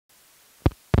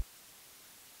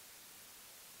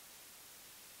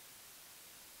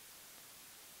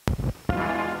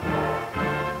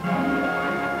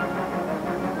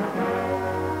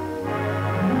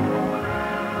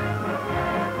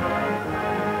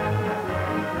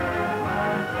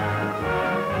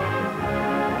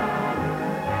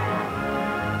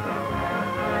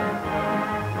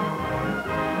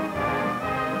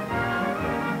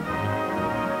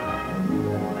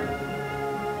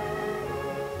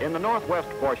In the northwest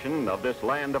portion of this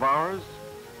land of ours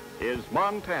is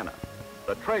Montana,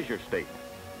 the treasure state,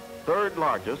 third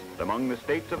largest among the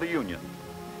states of the Union.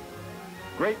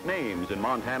 Great names in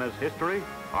Montana's history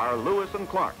are Lewis and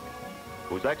Clark,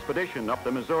 whose expedition up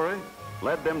the Missouri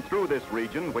led them through this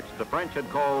region which the French had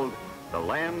called the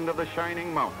land of the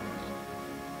shining mountains.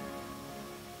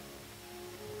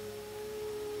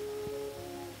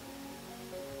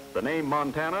 The name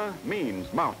Montana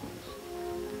means mountains.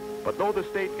 But though the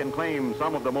state can claim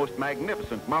some of the most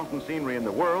magnificent mountain scenery in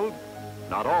the world,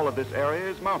 not all of this area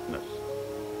is mountainous.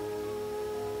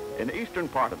 In the eastern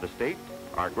part of the state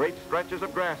are great stretches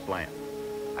of grassland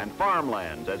and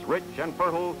farmlands as rich and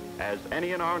fertile as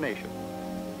any in our nation.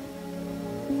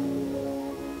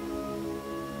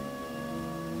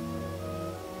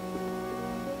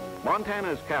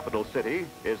 Montana's capital city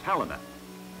is Helena.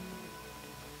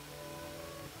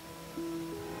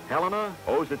 Helena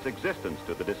owes its existence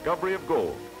to the discovery of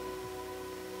gold.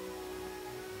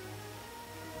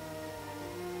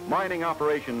 Mining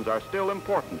operations are still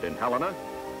important in Helena,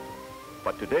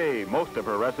 but today most of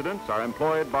her residents are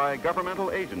employed by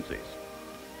governmental agencies.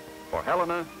 For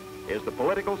Helena is the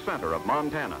political center of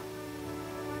Montana.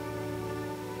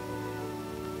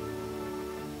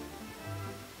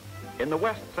 In the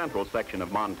west central section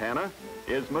of Montana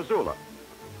is Missoula,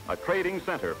 a trading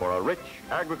center for a rich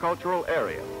agricultural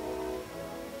area.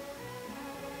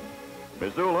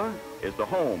 Missoula is the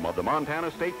home of the Montana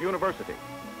State University.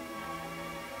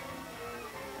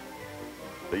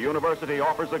 The university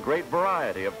offers a great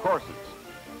variety of courses.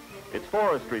 Its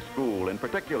forestry school in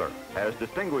particular has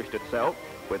distinguished itself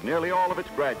with nearly all of its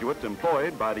graduates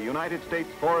employed by the United States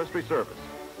Forestry Service.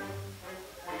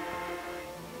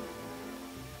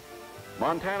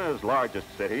 Montana's largest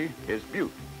city is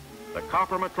Butte, the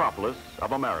copper metropolis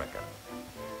of America.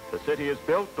 The city is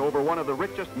built over one of the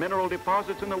richest mineral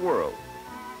deposits in the world.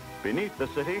 Beneath the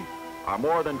city are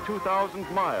more than 2,000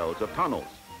 miles of tunnels,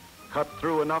 cut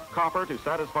through enough copper to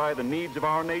satisfy the needs of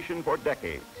our nation for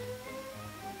decades.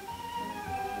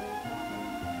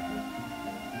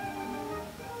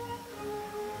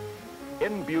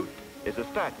 In Butte is a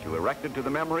statue erected to the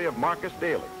memory of Marcus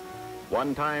Daly,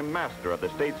 one-time master of the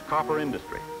state's copper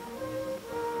industry.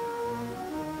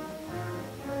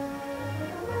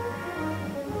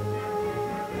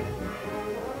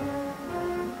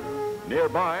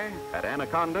 Nearby, at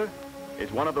Anaconda, is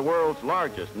one of the world's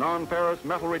largest non-ferrous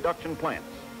metal reduction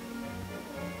plants.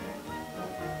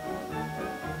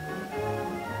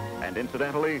 And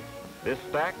incidentally, this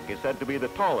stack is said to be the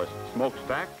tallest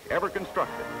smokestack ever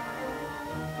constructed.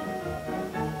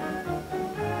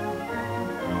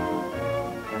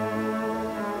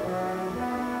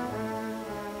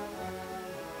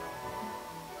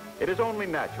 It is only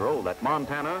natural that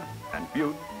Montana and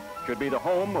Butte should be the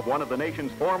home of one of the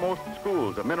nation's foremost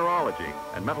schools of mineralogy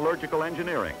and metallurgical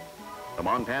engineering, the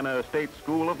Montana State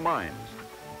School of Mines.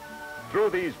 Through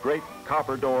these great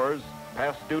copper doors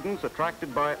pass students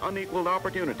attracted by unequaled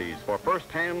opportunities for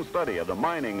first-hand study of the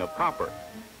mining of copper,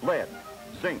 lead,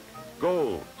 zinc,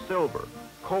 gold, silver,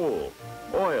 coal,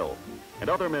 oil, and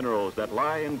other minerals that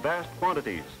lie in vast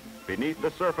quantities beneath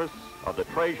the surface of the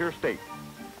treasure state.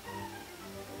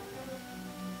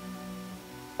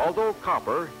 Although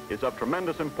copper is of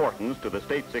tremendous importance to the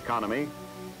state's economy,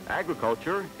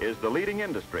 agriculture is the leading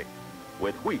industry,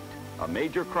 with wheat a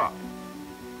major crop.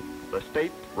 The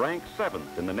state ranks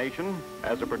 7th in the nation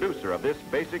as a producer of this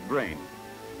basic grain.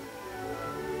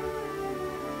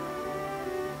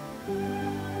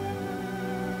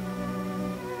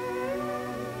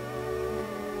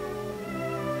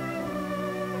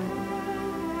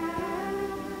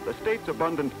 The state's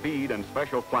abundant feed and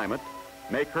special climate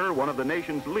make her one of the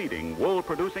nation's leading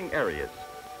wool-producing areas.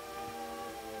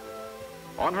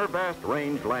 On her vast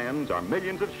range lands are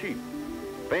millions of sheep,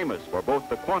 famous for both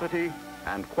the quantity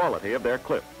and quality of their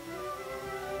clip.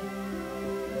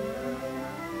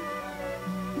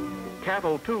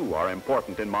 Cattle, too, are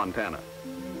important in Montana.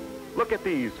 Look at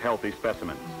these healthy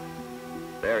specimens.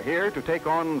 They're here to take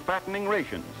on fattening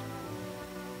rations.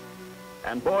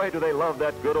 And boy, do they love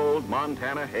that good old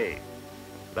Montana hay.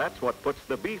 That's what puts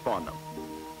the beef on them.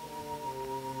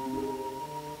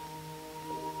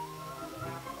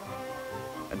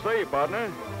 And say,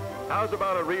 partner, how's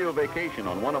about a real vacation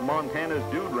on one of Montana's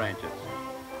dude ranches?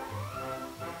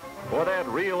 For that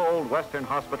real old Western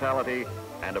hospitality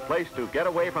and a place to get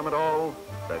away from it all,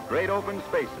 the great open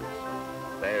spaces.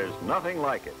 There's nothing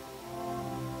like it.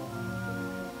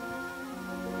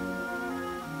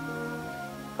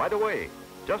 By the way,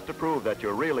 just to prove that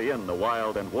you're really in the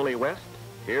wild and woolly West,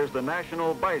 here's the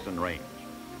National Bison Range.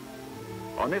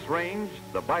 On this range,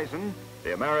 the bison,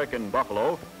 the American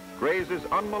buffalo, grazes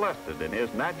unmolested in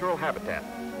his natural habitat.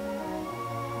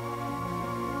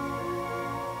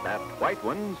 That white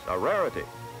one's a rarity,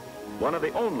 one of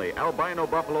the only albino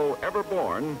buffalo ever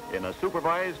born in a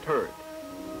supervised herd.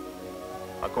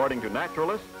 According to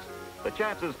naturalists, the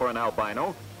chances for an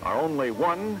albino are only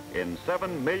 1 in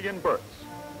 7 million births.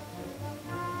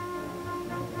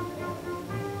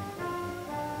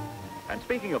 And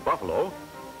speaking of buffalo,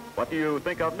 what do you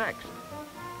think of next?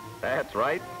 That's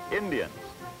right, Indians.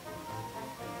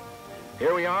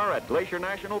 Here we are at Glacier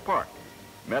National Park,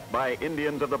 met by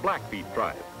Indians of the Blackfeet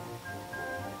tribe.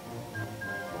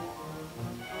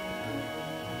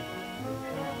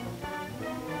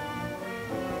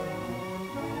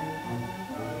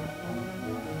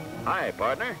 Hi,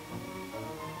 partner.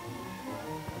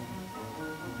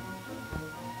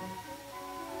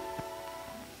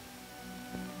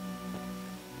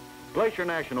 Glacier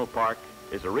National Park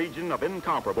is a region of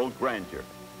incomparable grandeur.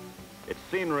 Its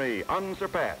scenery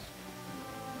unsurpassed.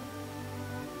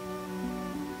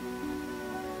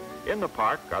 In the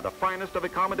park are the finest of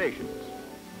accommodations,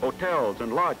 hotels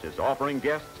and lodges offering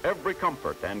guests every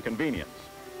comfort and convenience.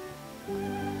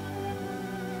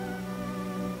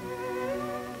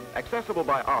 Accessible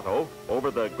by auto over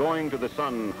the Going to the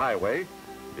Sun highway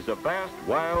is a vast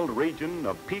wild region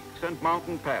of peaks and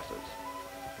mountain passes.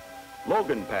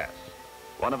 Logan Pass,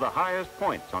 one of the highest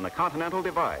points on the Continental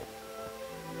Divide.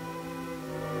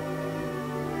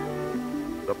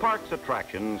 The park's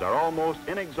attractions are almost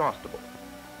inexhaustible.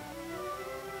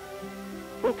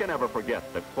 Who can ever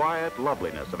forget the quiet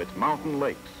loveliness of its mountain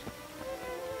lakes?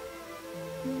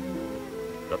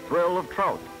 The thrill of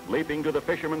trout leaping to the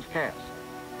fisherman's cast.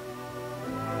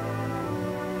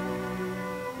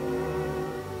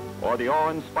 Or the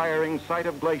awe-inspiring sight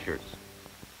of glaciers,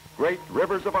 great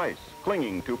rivers of ice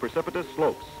clinging to precipitous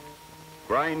slopes,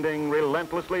 grinding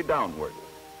relentlessly downward.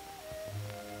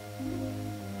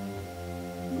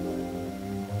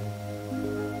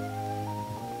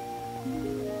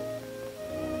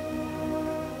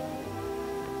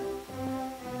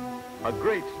 A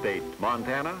great state,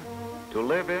 Montana, to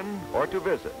live in or to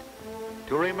visit,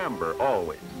 to remember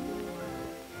always.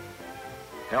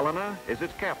 Helena is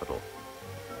its capital.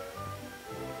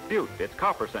 Butte, its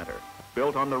copper center,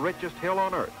 built on the richest hill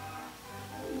on earth.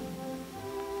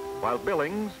 While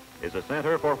Billings is a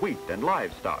center for wheat and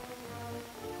livestock.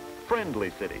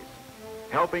 Friendly cities,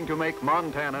 helping to make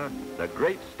Montana the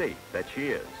great state that she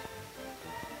is.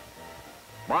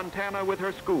 Montana with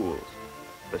her schools,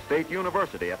 the State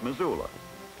University at Missoula,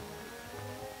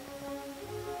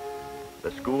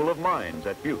 the School of Mines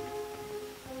at Butte.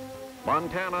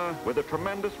 Montana with the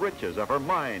tremendous riches of her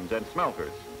mines and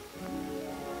smelters,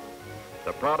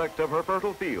 the product of her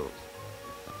fertile fields,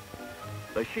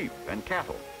 the sheep and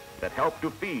cattle that help to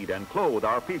feed and clothe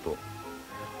our people,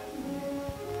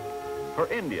 her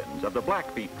Indians of the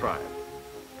Blackfeet tribe.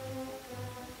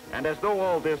 And as though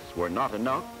all this were not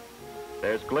enough,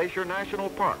 there's Glacier National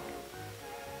Park,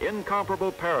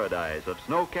 incomparable paradise of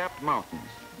snow-capped mountains,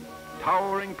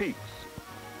 towering peaks,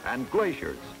 and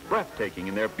glaciers breathtaking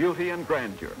in their beauty and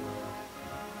grandeur.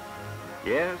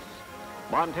 Yes,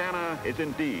 Montana is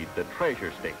indeed the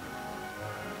treasure state,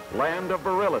 land of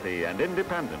virility and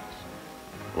independence,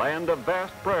 land of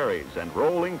vast prairies and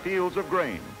rolling fields of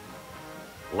grain,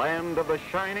 land of the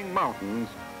shining mountains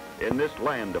in this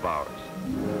land of ours.